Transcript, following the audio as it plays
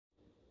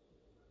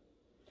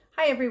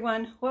Hi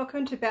everyone,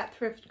 welcome to Bat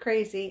Thrift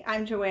Crazy.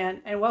 I'm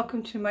Joanne and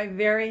welcome to my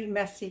very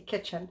messy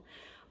kitchen.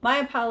 My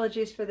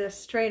apologies for this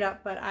straight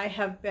up, but I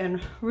have been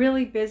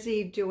really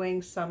busy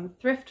doing some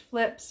thrift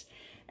flips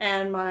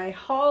and my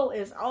haul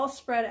is all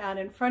spread out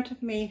in front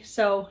of me,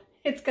 so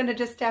it's gonna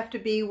just have to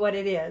be what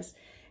it is.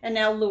 And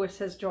now Lewis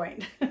has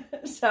joined.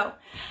 So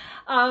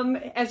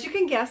as you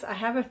can guess, I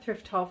have a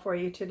thrift haul for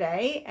you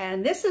today,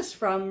 and this is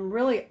from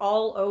really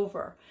all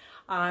over.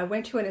 I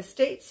went to an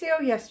estate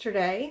sale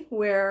yesterday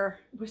where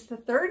it was the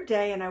third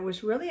day and I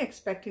was really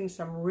expecting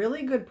some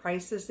really good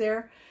prices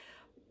there,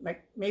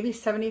 like maybe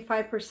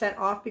 75%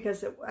 off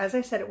because as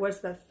I said, it was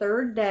the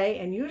third day,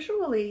 and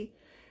usually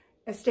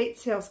estate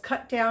sales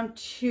cut down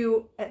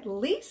to at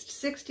least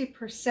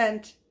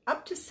 60%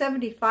 up to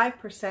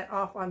 75%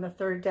 off on the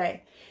third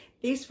day.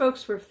 These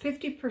folks were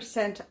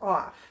 50%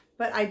 off,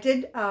 but I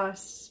did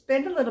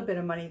spend a little bit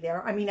of money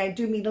there. I mean, I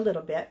do mean a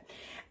little bit.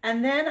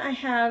 And then I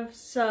have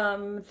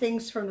some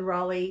things from the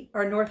Raleigh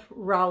or North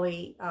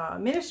Raleigh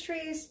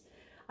Ministries.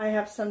 I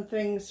have some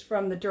things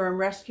from the Durham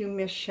Rescue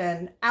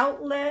Mission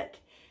Outlet.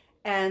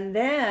 And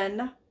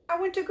then I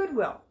went to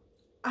Goodwill.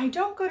 I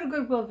don't go to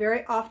Goodwill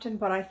very often,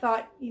 but I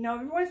thought, you know,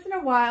 every once in a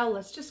while,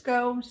 let's just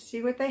go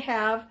see what they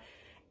have.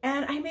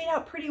 And I made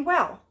out pretty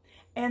well.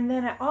 And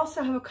then I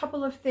also have a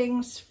couple of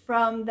things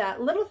from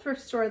that little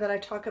thrift store that I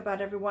talk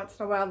about every once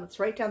in a while that's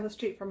right down the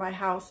street from my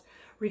house,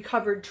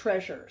 Recovered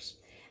Treasures.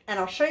 And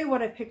I'll show you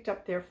what I picked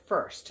up there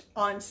first.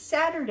 On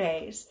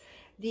Saturdays,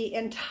 the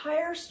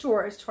entire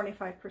store is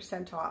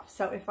 25% off.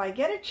 So if I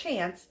get a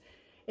chance,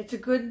 it's a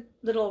good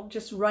little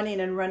just run in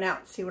and run out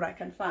and see what I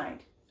can find.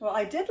 Well,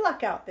 I did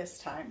luck out this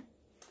time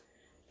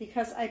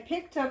because I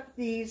picked up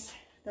those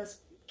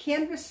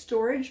canvas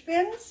storage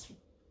bins.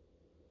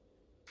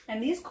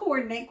 And these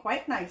coordinate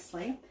quite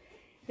nicely.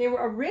 They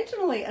were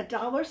originally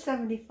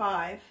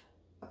 $1.75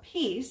 a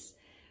piece,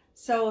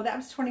 so that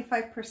was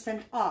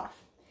 25%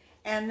 off.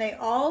 And they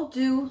all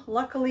do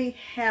luckily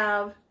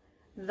have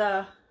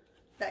that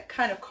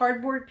kind of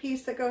cardboard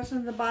piece that goes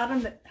into the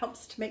bottom that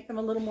helps to make them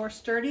a little more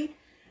sturdy,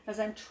 as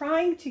I'm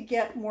trying to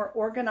get more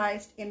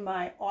organized in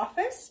my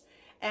office,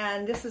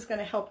 and this is going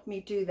to help me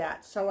do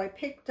that. So I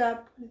picked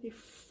up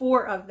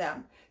 4 of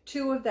them,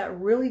 2 of that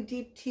really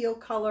deep teal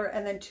color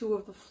and then 2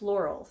 of the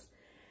florals.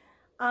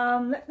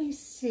 Let me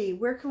see,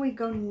 where can we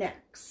go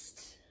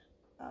next?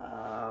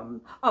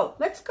 Oh,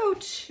 let's go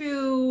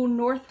to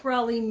North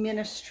Raleigh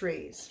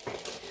Ministries.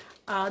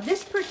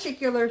 This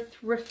particular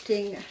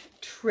thrifting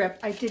trip,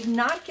 I did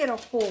not get a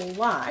whole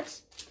lot,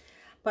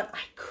 but I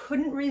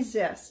couldn't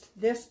resist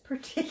this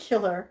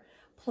particular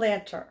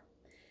planter.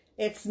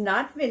 It's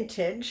not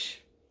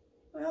vintage.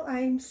 Well,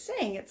 I'm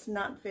saying it's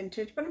not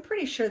vintage, but I'm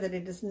pretty sure that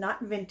it is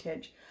not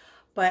vintage.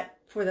 But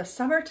for the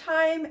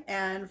summertime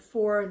and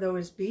for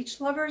those beach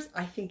lovers,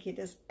 I think it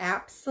is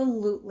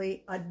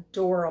absolutely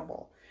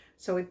adorable.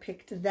 So we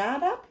picked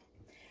that up.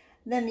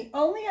 Then the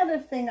only other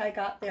thing I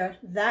got there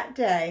that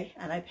day,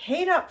 and I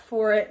paid up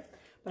for it,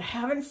 but I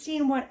haven't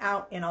seen one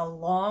out in a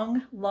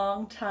long,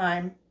 long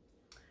time,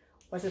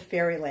 was a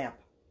fairy lamp.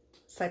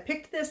 So I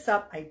picked this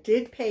up. I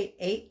did pay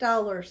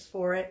 $8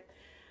 for it.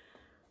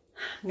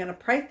 I'm going to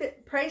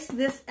price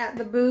this at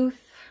the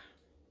booth.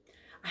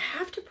 I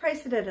have to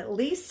price it at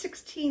least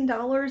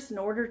 $16 in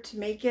order to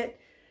make it,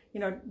 you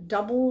know,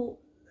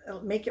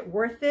 make it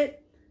worth it.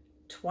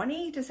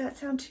 20? Does that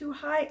sound too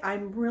high?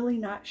 I'm really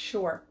not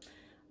sure,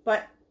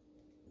 but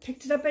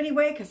picked it up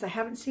anyway because I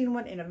haven't seen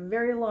one in a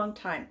very long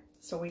time.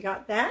 So we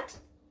got that.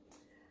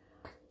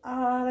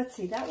 Let's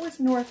see, that was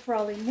North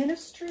Raleigh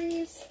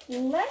Ministries.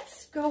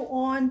 Let's go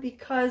on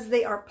because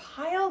they are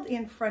piled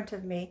in front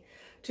of me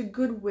to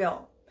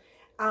Goodwill.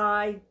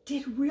 I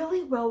did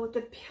really well with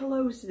the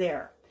pillows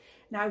there.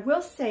 Now I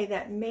will say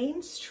that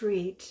Main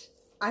Street,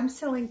 I'm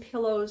selling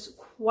pillows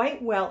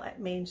quite well at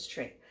Main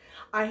Street.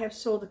 I have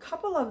sold a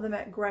couple of them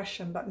at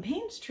Gresham, but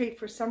Main Street,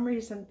 for some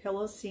reason,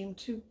 pillows seem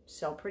to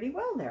sell pretty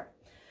well there.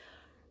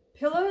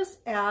 Pillows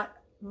at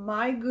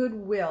my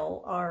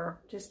Goodwill are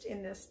just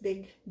in this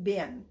big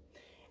bin,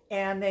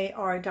 and they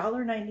are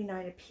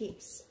 $1.99 a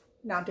piece.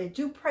 Now, they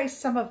do price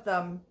some of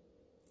them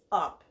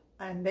up,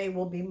 and they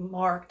will be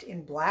marked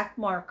in black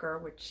marker,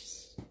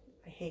 which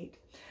I hate.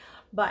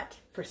 But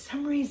for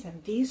some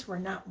reason, these were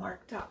not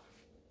marked up.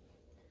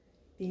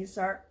 These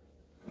are,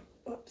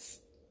 oops,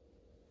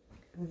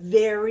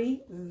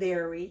 very,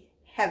 very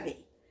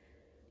heavy.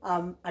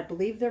 I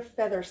believe they're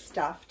feather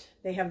stuffed.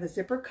 They have the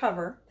zipper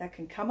cover that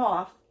can come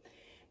off.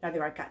 Now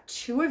there, I got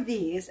 2 of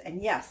these,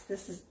 and yes,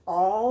 this is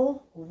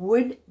all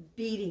wood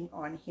beading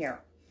on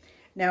here.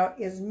 Now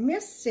it is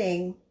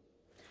missing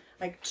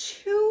like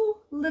 2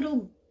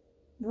 little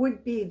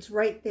wood beads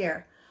right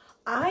there.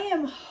 I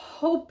am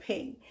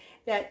hoping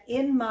that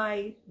in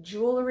my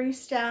jewelry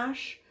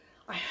stash,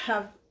 I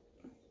have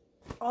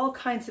all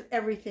kinds of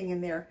everything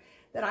in there,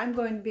 that I'm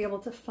going to be able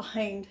to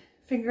find,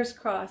 fingers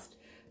crossed,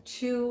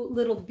 2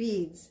 little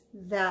beads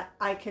that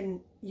I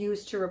can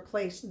use to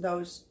replace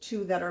those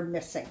 2 that are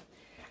missing.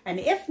 And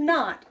if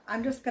not,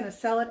 I'm just going to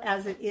sell it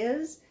as it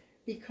is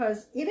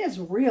because it is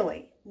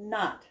really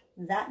not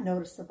that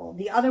noticeable.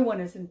 The other one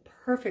is in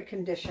perfect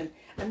condition,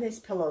 and these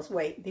pillows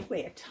weigh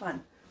a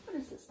ton. What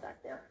is this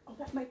back there? Oh,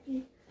 that might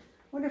be, I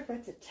wonder if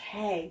that's a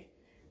tag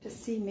to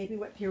see maybe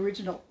what the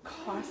original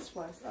cost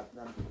was of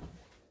them.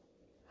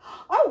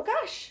 Oh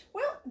gosh,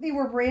 well, they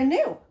were brand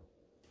new.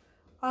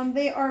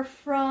 They are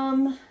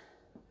from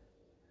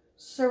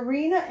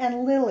Serena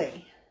and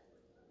Lily.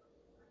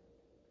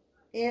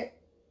 It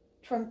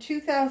from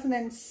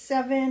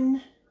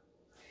 2007,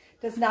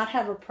 does not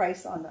have a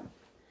price on them,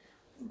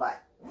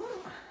 but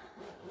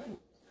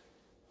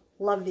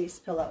love these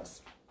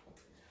pillows.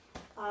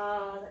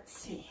 Let's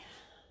see.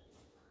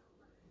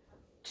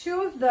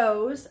 2 of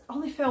those.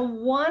 Only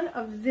found 1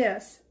 of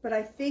this, but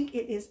I think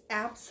it is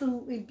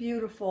absolutely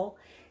beautiful.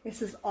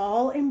 This is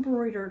all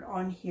embroidered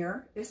on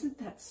here. Isn't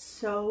that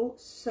so,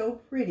 so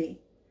pretty?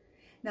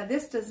 Now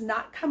this does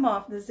not come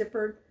off the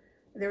zipper.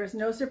 There is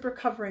no zipper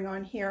covering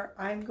on here.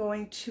 I'm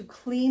going to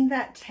clean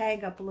that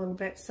tag up a little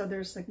bit so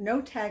there's like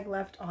no tag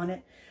left on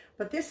it.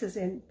 But this is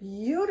in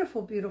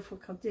beautiful, beautiful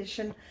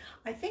condition.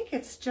 I think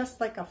it's just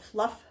like a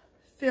fluff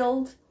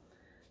filled,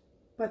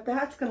 but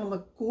that's going to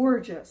look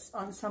gorgeous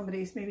on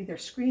somebody's, maybe their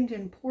screened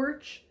in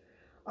porch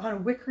on a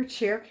wicker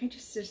chair. Can you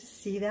just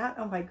see that?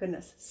 Oh my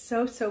goodness.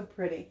 So, so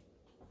pretty.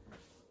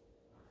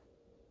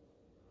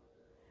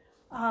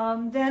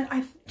 Then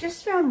I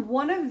just found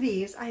 1 of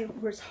these. I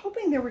was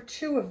hoping there were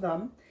 2 of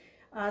them.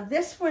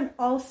 This one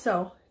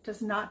also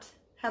does not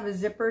have a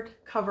zippered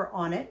cover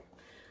on it.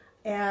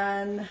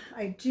 And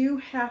I do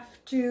have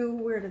to,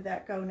 where did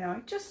that go now?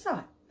 I just saw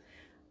it.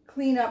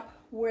 Clean up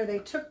where they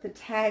took the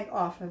tag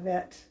off of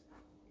it.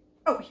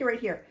 Oh, here, right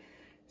here.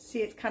 See,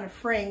 it's kind of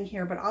fraying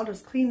here, but I'll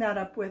just clean that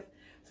up with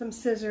some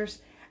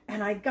scissors.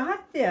 And I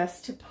got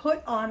this to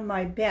put on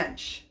my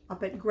bench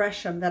up at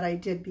Gresham that I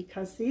did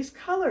because these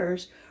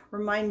colors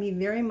remind me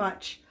very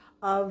much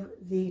of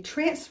the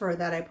transfer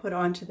that I put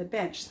onto the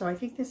bench. So I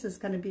think this is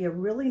going to be a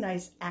really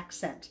nice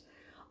accent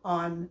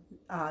on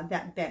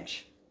that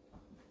bench.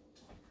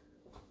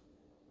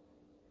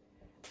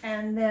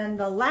 And then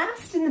the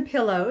last in the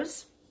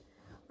pillows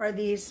are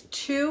these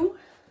 2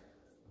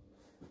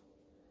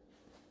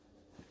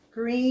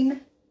 green,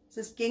 is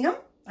this gingham,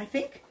 I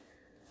think,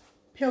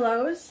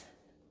 pillows.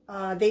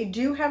 They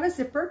do have a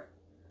zipper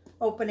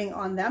opening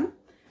on them.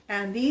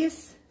 And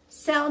these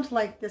sound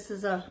like this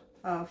is a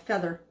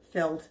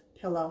feather-filled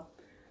pillow.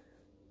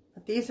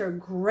 But these are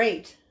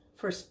great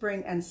for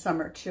spring and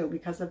summer too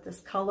because of this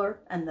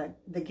color and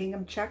the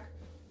gingham check.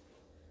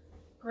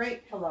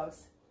 Great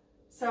pillows.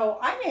 So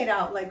I made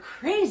out like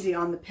crazy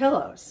on the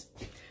pillows.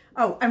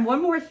 Oh, and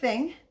one more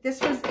thing.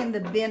 This was in the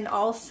bin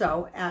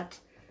also at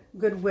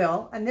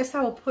Goodwill, and this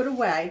I will put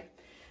away.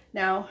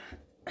 Now,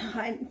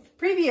 in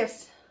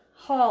previous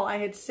haul, I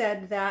had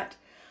said that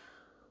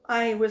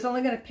I was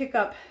only going to pick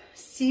up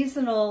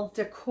seasonal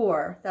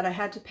decor that I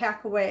had to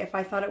pack away if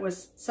I thought it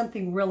was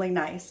something really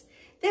nice.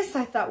 This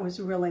I thought was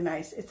really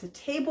nice. It's a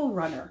table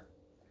runner,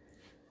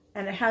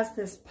 and it has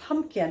this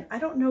pumpkin. I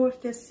don't know if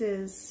this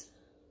is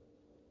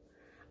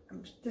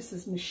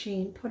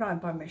machine, put on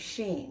by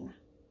machine,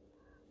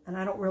 and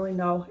I don't really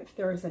know if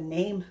there is a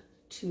name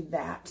to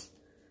that,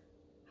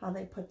 how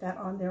they put that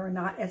on there or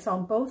not. It's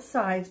on both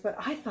sides, but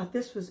I thought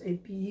this was a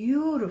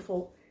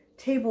beautiful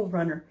table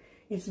runner.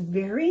 It's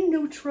very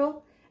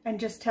neutral and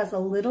just has a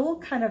little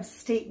kind of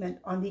statement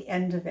on the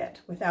end of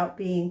it without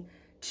being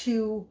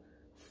too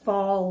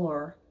fall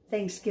or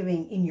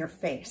Thanksgiving in your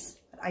face.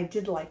 I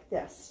did like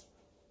this.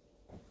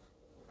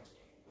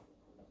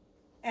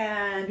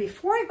 And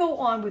before I go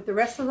on with the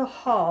rest of the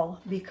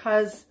haul,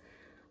 because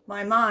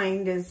my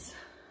mind is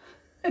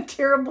a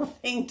terrible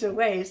thing to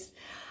waste,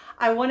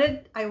 I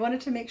wanted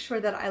to make sure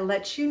that I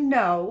let you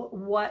know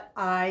what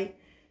I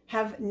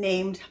have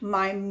named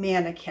my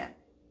mannequin.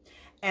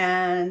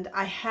 And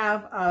I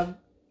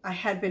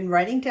had been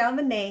writing down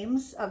the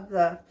names of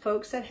the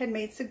folks that had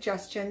made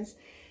suggestions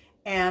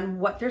and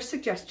what their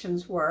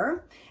suggestions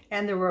were.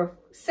 And there were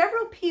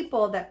several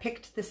people that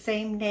picked the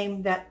same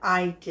name that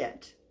I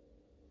did.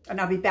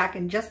 And I'll be back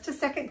in just a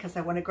second because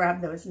I want to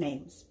grab those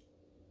names.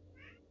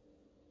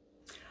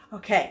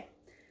 Okay,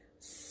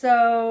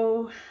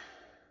 so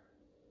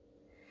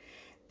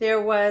there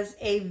was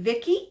a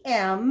Vicky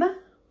M,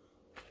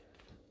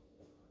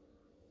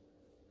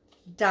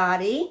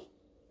 Dottie,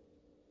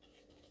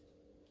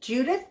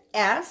 Judith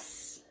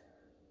S,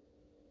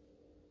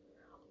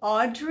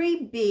 Audrey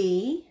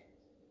B,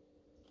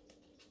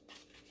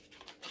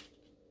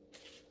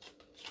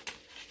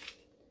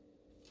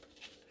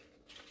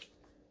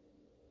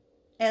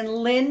 and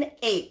Lynn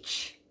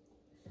H.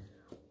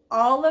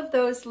 All of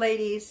those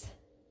ladies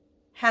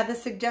had the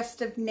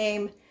suggestive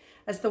name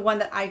as the one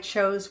that I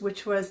chose,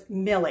 which was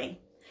Millie.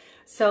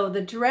 So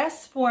the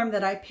dress form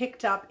that I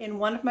picked up in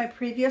one of my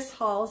previous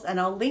hauls, and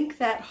I'll link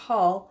that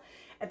haul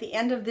at the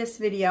end of this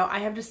video, I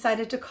have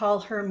decided to call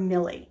her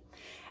Millie.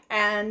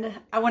 And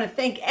I want to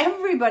thank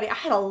everybody. I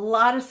had a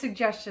lot of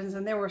suggestions,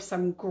 and there were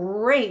some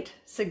great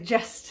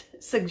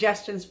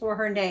suggestions for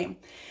her name.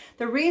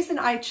 The reason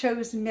I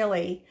chose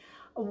Millie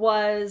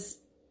was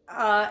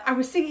I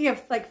was thinking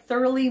of like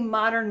Thoroughly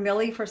Modern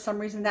Millie. For some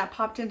reason that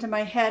popped into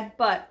my head,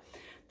 but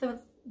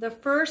the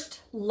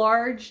first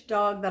large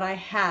dog that I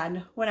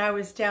had when I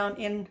was down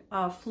in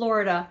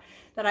Florida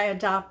that I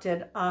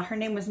adopted, her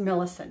name was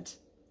Millicent,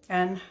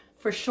 and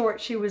for short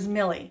she was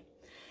Millie.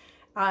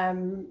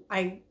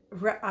 I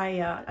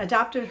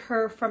adopted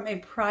her from a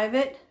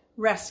private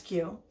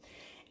rescue.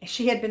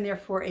 She had been there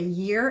for 1.5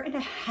 years,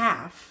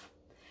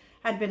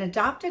 had been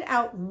adopted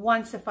out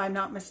once if I'm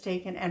not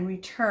mistaken, and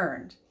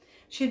returned.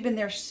 She had been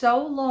there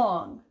so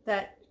long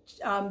that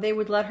they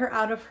would let her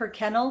out of her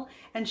kennel,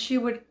 and she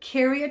would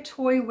carry a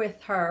toy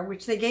with her,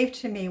 which they gave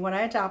to me when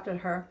I adopted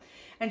her,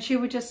 and she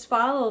would just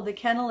follow the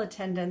kennel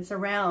attendants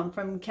around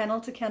from kennel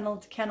to kennel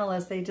to kennel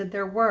as they did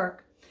their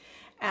work.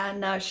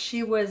 And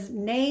she was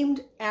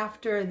named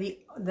after the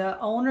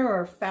owner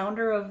or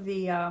founder of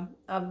the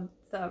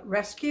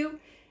rescue,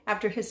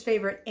 after his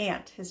favorite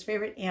aunt. His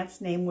favorite aunt's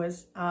name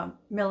was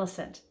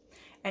Millicent,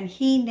 and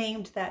he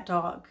named that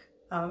dog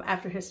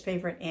after his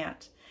favorite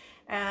aunt.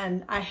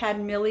 And I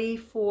had Millie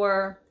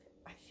for,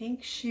 I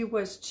think she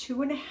was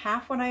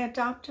 2.5 when I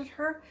adopted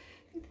her.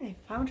 I think they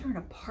found her in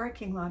a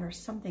parking lot or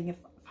something, if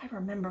I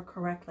remember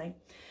correctly.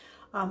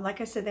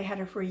 Like I said, they had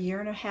her for 1.5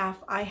 years.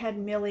 I had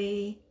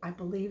Millie, I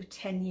believe,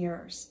 10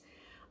 years.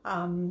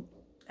 And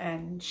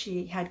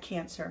she had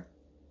cancer.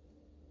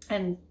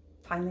 And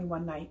finally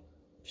one night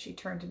she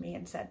turned to me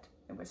and said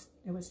it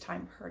was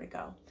time for her to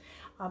go.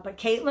 But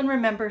Caitlin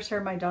remembers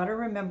her. My daughter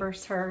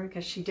remembers her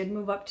because she did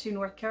move up to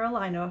North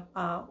Carolina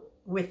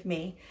with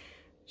me.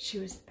 She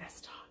was the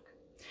best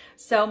dog.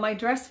 So my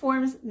dress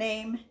form's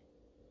name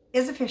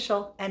is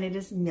official, and it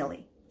is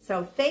Millie.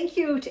 So thank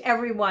you to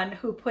everyone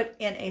who put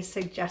in a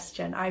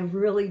suggestion. I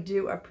really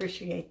do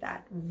appreciate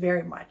that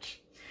very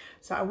much.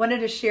 So I wanted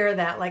to share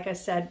that, like I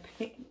said,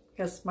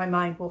 because my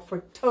mind will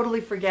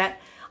totally forget.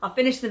 I'll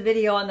finish the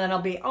video and then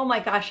I'll be, oh my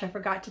gosh, I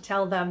forgot to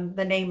tell them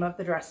the name of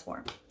the dress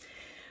form.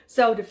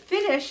 So to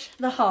finish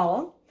the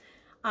haul,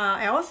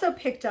 I also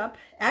picked up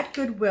at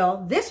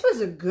Goodwill. This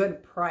was a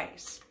good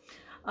price.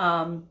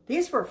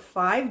 These were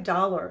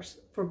 $5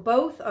 for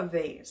both of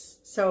these.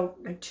 So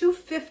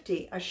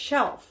 $2.50 a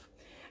shelf.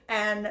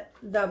 And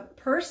the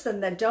person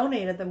that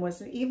donated them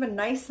was even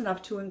nice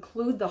enough to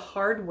include the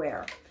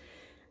hardware.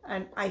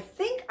 And I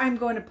think I'm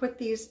going to put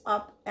these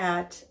up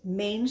at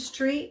Main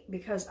Street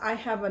because I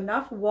have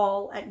enough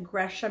wall at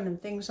Gresham and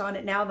things on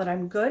it now that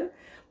I'm good.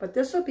 But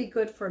this will be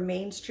good for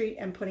Main Street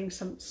and putting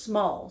some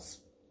smalls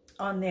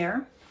on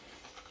there.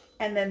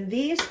 And then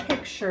these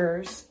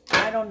pictures,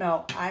 I don't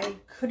know, I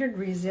couldn't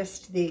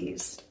resist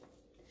these.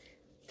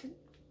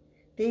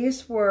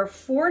 These were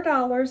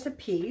 $4 a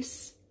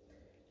piece.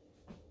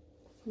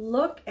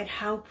 Look at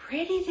how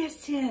pretty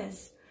this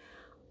is.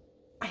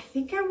 I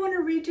think I want to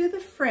redo the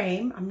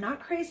frame. I'm not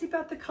crazy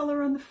about the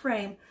color on the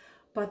frame,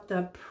 but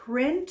the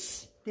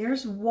print,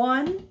 there's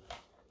one,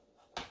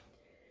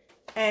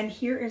 and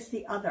here is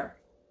the other.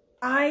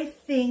 I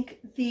think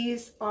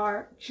these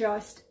are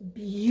just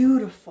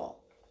beautiful.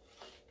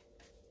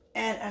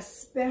 And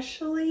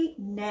especially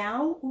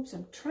now, oops,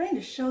 I'm trying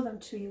to show them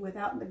to you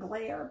without the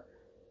glare.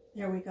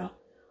 There we go.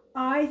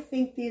 I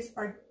think these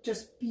are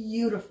just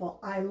beautiful.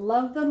 I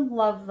love them,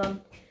 love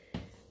them.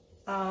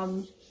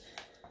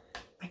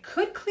 I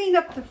could clean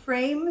up the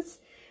frames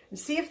and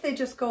see if they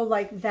just go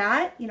like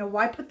that. You know,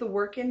 why put the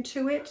work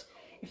into it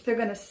if they're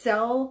going to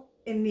sell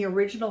in the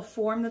original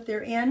form that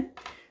they're in?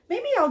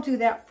 Maybe I'll do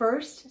that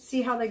first,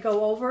 see how they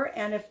go over,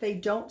 and if they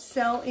don't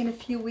sell in a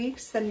few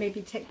weeks, then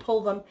maybe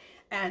pull them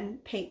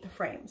and paint the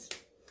frames.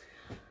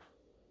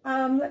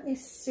 Let me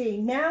see.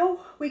 Now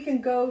we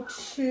can go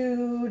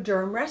to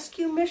Durham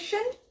Rescue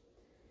Mission,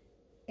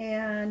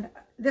 and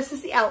this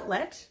is the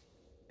outlet.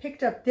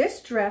 Picked up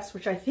this dress,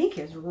 which I think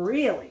is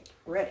really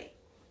pretty.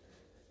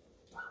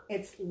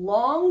 It's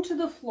long to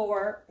the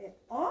floor. It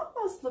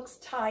almost looks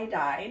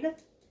tie-dyed.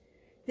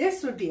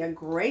 This would be a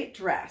great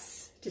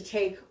dress to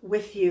take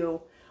with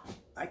you,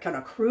 like on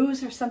a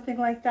cruise or something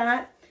like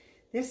that.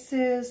 This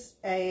is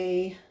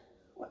a,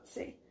 let's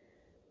see,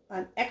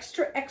 an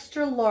extra,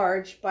 extra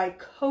large by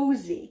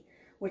Cozy,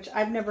 which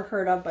I've never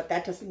heard of, but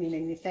that doesn't mean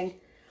anything.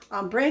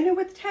 Brand new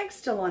with the tag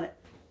still on it.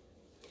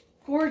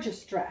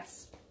 Gorgeous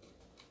dress.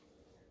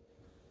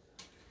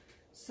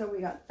 So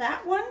we got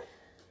that one.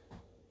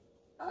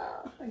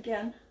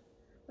 Again,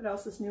 what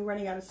else is new?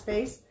 Running out of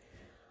space.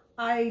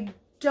 I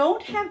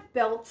don't have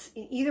belts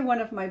in either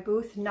one of my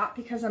booths, not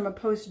because I'm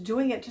opposed to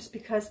doing it, just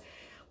because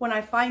when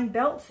I find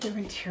belts, they're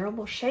in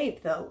terrible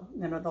shape. The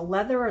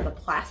leather or the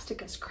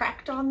plastic is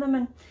cracked on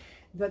them,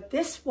 but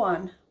this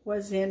one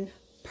was in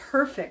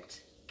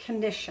perfect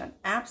condition,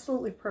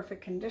 absolutely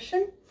perfect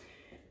condition.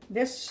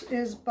 This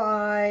is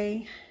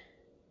by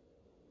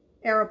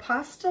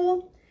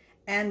Aeropostale,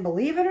 and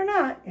believe it or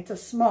not, it's a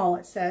small.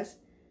 It says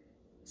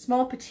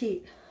small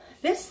petite.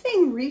 This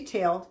thing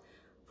retailed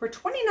for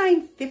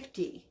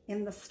 $29.50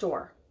 in the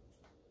store.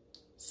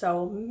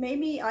 So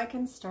maybe I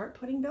can start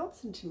putting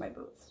belts into my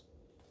booths.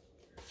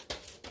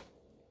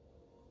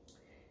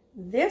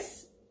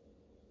 This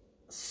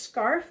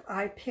scarf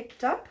I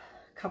picked up,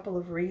 a couple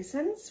of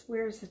reasons.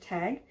 Where's the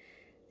tag?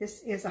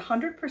 This is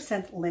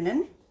 100%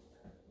 linen.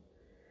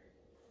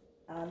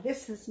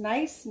 This is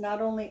nice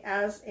not only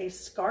as a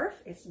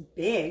scarf, it's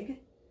big,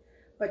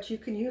 but you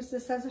can use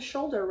this as a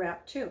shoulder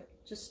wrap too.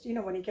 Just, you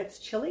know, when it gets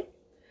chilly,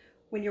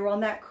 when you're on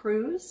that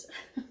cruise.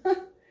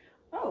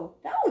 Oh,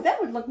 that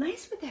would look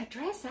nice with that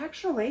dress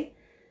actually.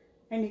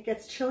 And it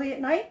gets chilly at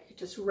night, you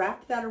just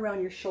wrap that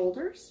around your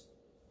shoulders.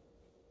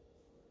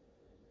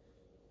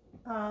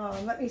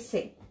 Let me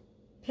see.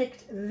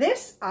 Picked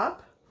this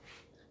up.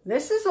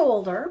 This is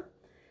older.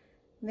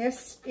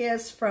 This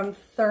is from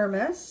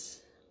Thermos.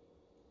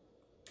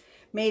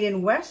 Made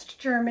in West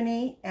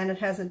Germany, and it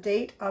has a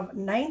date of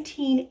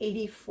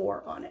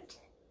 1984 on it.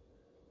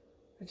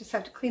 I just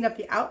have to clean up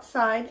the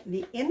outside.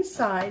 The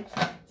inside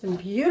is in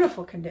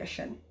beautiful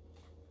condition.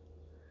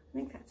 I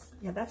think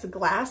that's a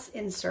glass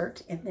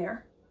insert in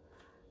there.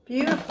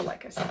 Beautiful,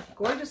 like I said,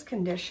 gorgeous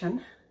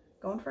condition.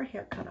 Going for a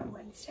haircut on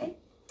Wednesday.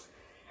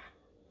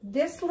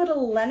 This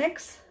little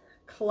Lennox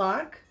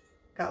clock,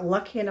 got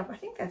lucky enough, I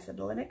think that's a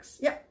Lennox.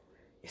 Yep.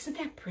 Isn't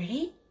that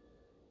pretty?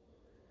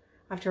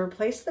 I have to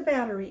replace the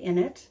battery in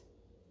it.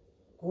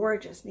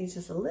 Gorgeous. Needs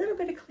just a little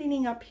bit of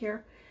cleaning up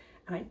here.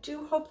 And I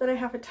do hope that I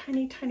have a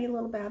tiny, tiny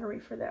little battery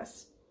for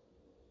this.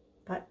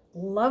 But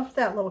love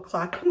that little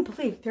clock. Couldn't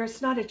believe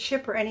there's not a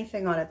chip or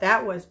anything on it.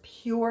 That was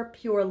pure,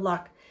 pure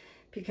luck.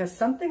 Because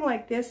something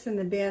like this in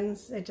the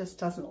bins, it just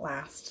doesn't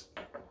last.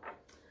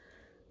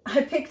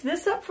 I picked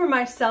this up for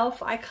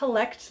myself. I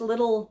collect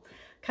little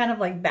kind of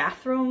like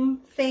bathroom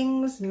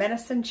things,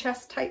 medicine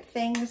chest type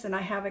things. And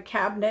I have a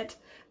cabinet,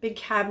 big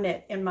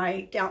cabinet in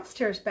my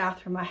downstairs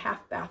bathroom, a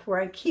half bath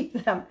where I keep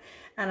them.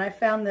 And I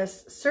found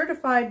this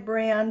certified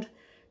brand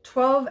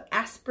 12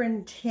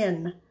 aspirin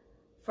tin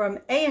from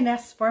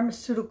A&S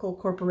Pharmaceutical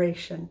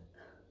Corporation.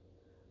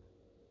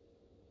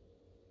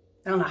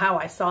 I don't know how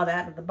I saw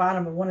that at the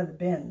bottom of one of the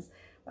bins,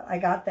 but I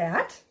got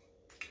that.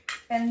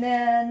 And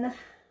then,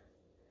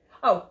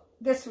 oh,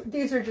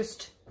 these are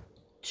just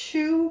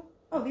two.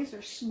 Oh, these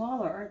are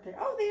smaller, aren't they?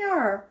 Oh, they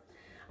are.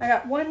 I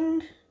got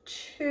 1,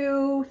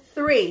 2,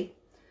 3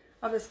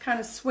 of this kind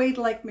of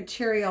suede-like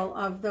material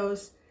of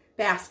those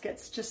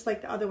baskets, just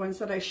like the other ones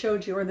that I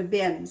showed you, or the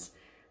bins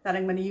that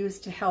I'm going to use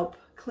to help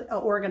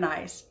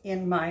organize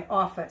in my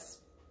office.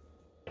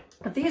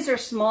 But these are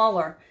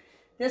smaller.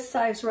 This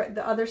size,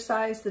 the other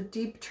size, the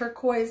deep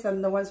turquoise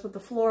and the ones with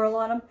the floral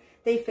on them,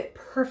 they fit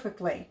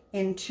perfectly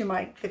into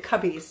the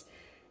cubbies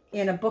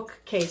in a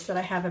bookcase that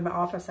I have in my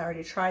office. I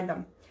already tried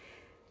them.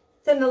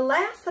 Then the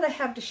last that I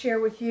have to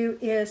share with you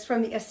is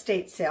from the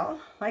estate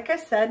sale. Like I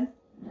said,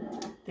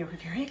 they were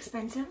very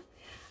expensive.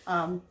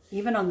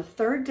 Even on the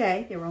third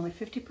day, they were only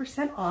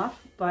 50%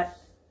 off, but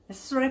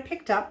this is what I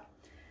picked up.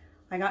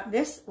 I got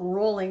this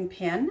rolling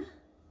pin,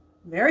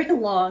 very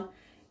long.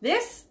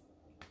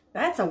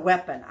 That's a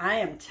weapon. I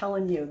am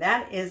telling you,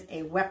 that is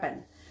a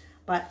weapon.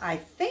 But I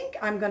think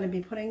I'm going to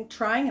be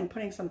trying and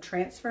putting some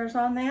transfers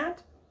on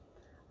that.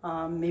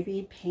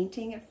 Maybe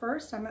painting it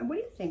first. What do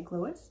you think,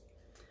 Louis?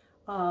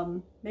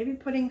 Maybe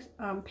putting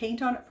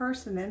paint on it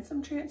first and then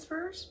some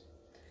transfers.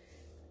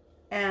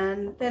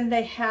 And then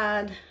they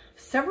had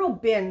several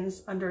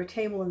bins under a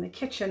table in the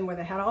kitchen where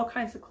they had all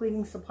kinds of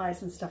cleaning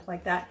supplies and stuff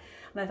like that.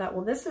 And I thought,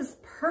 well, this is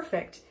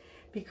perfect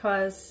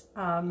because,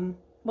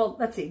 well,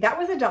 let's see, that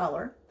was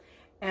 $1.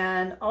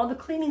 And all the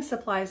cleaning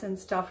supplies and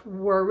stuff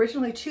were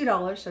originally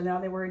 $2, so now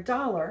they were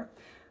 $1.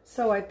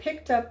 So I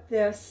picked up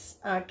this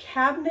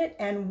cabinet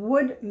and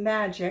wood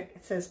magic.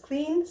 It says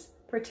cleans,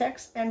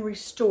 protects, and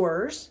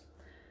restores.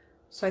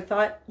 So I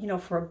thought, you know,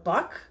 for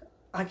 $1,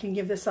 I can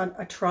give this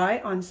a try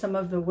on some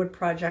of the wood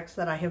projects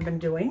that I have been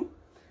doing.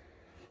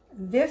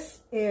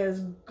 This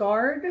is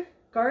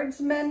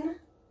Guardsman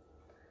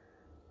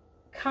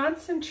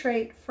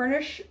Concentrate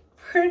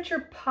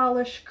Furniture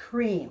Polish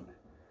Cream.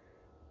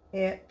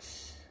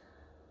 It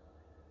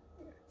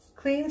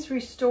cleans,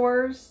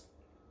 restores,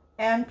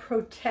 and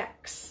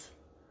protects.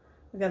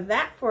 We got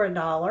that for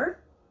 $1.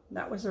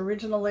 That was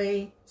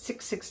originally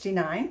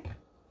 $6.69.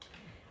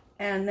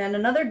 And then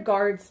another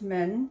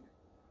Guardsman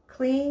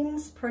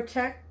cleans,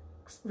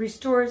 protects,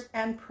 restores,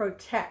 and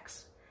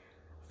protects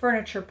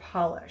furniture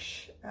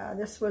polish.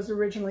 This was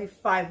originally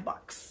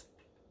 $5.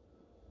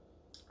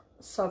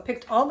 So I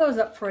picked all those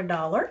up for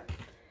 $1.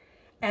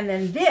 And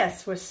then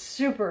this was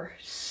super,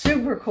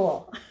 super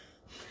cool.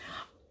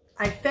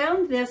 I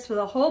found this with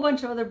a whole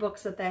bunch of other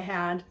books that they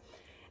had,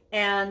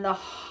 and the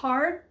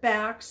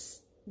hardbacks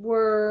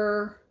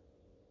were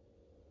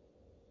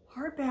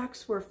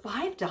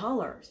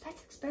 $5.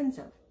 That's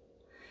expensive.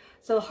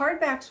 So the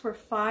hardbacks were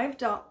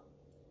 $5.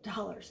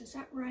 Is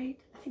that right?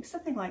 I think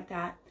something like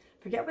that.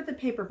 Forget what the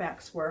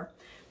paperbacks were,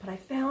 but I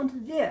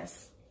found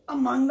this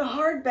among the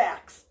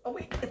hardbacks. Oh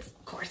wait,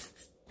 of course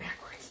it's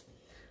backwards.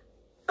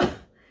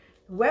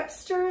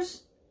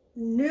 Webster's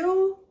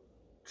New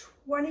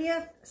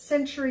 20th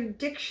Century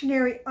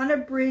Dictionary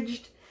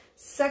Unabridged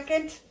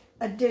 2nd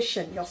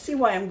edition. You'll see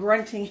why I'm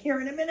grunting here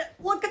in a minute.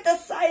 Look at the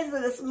size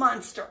of this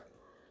monster.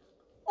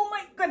 Oh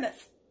my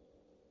goodness.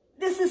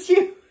 This is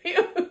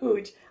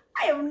huge.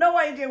 I have no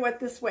idea what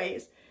this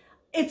weighs.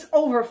 it's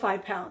over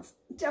 5 pounds,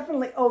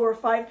 definitely over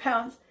 5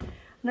 pounds.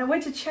 And I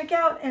went to check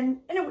out, and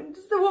it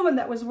was the woman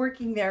that was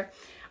working there.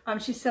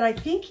 She said, I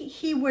think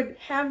he would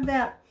have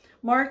that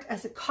marked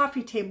as a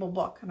coffee table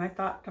book. And I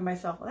thought to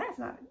myself, well, that's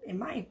not, in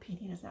my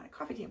opinion, it's not a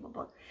coffee table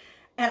book.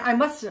 And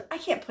I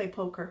can't play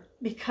poker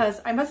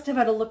because I must have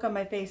had a look on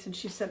my face. And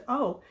she said,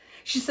 oh,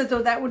 she said,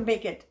 though, that would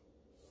make it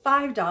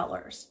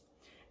 $5.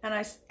 And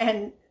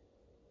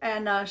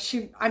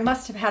I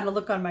must have had a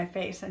look on my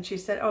face. And she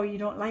said, oh, you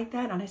don't like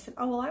that? And I said,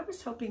 oh, well, I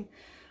was hoping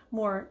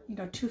more, you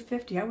know,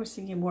 $2.50. I was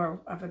thinking more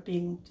of it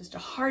being just a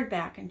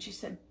hardback. And she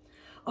said,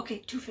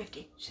 okay,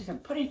 $2.50. She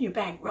said, put it in your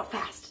bag real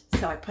fast.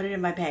 So I put it in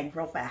my bag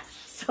real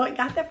fast. So I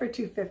got that for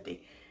 $2.50.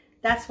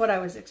 That's what I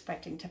was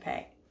expecting to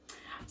pay.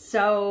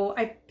 So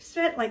I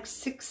spent like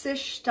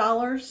 $6-ish,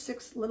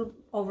 little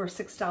over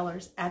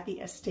 $6 at the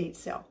estate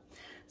sale.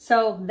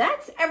 So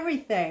that's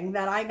everything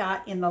that I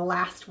got in the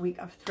last week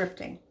of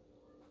thrifting.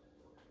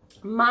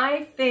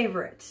 My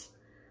favorite,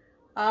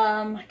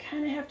 I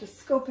kind of have to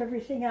scope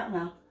everything out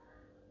now.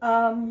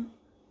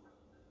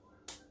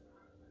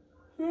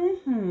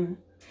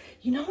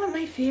 You know what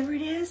my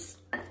favorite is?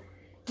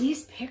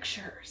 These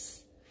pictures.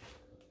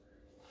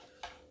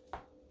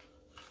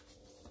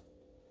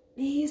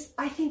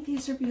 I think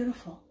these are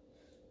beautiful.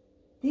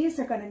 These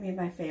are going to be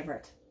my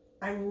favorite.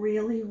 I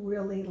really,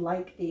 really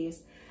like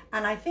these.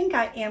 And I think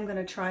I am going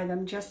to try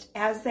them just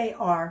as they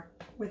are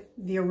with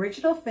the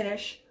original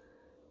finish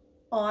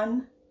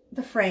on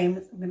the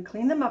frames. I'm going to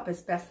clean them up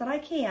as best that I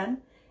can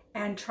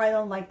and try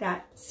them like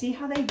that. See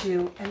how they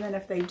do. And then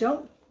if they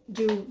don't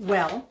do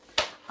well,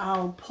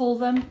 I'll pull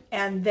them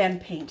and then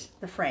paint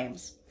the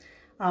frames.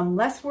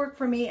 Less work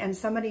for me, and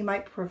somebody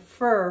might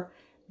prefer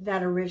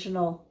that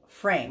original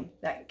frame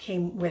that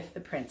came with the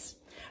prints.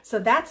 So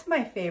that's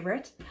my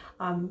favorite.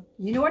 You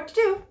know what to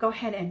do. Go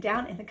ahead and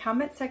down in the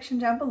comment section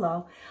down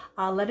below,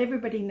 let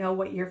everybody know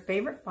what your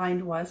favorite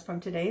find was from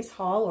today's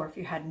haul, or if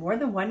you had more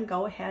than one,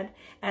 go ahead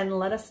and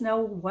let us know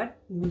what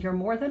your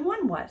more than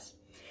one was.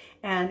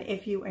 And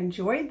if you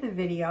enjoyed the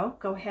video,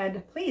 go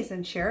ahead, please,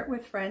 and share it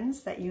with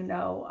friends that you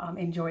know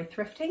enjoy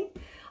thrifting.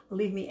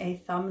 Leave me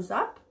a thumbs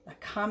up. A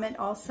comment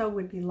also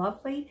would be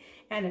lovely.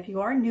 And if you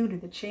are new to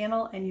the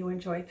channel and you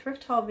enjoy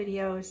thrift haul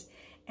videos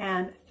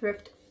and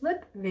thrift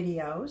flip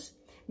videos,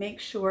 make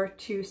sure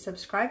to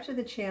subscribe to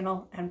the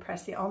channel and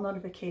press the all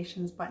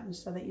notifications button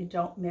so that you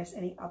don't miss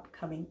any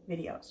upcoming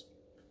videos.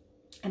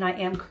 And I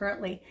am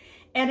currently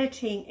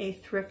editing a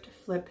thrift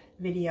flip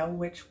video,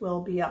 which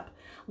will be up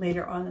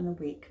later on in the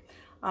week.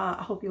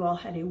 I hope you all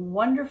had a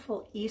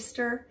wonderful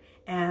Easter,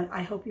 and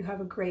I hope you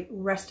have a great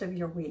rest of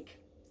your week.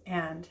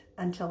 And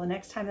until the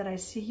next time that I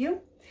see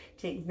you,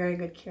 take very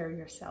good care of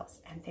yourselves.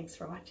 And thanks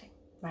for watching.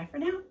 Bye for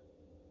now.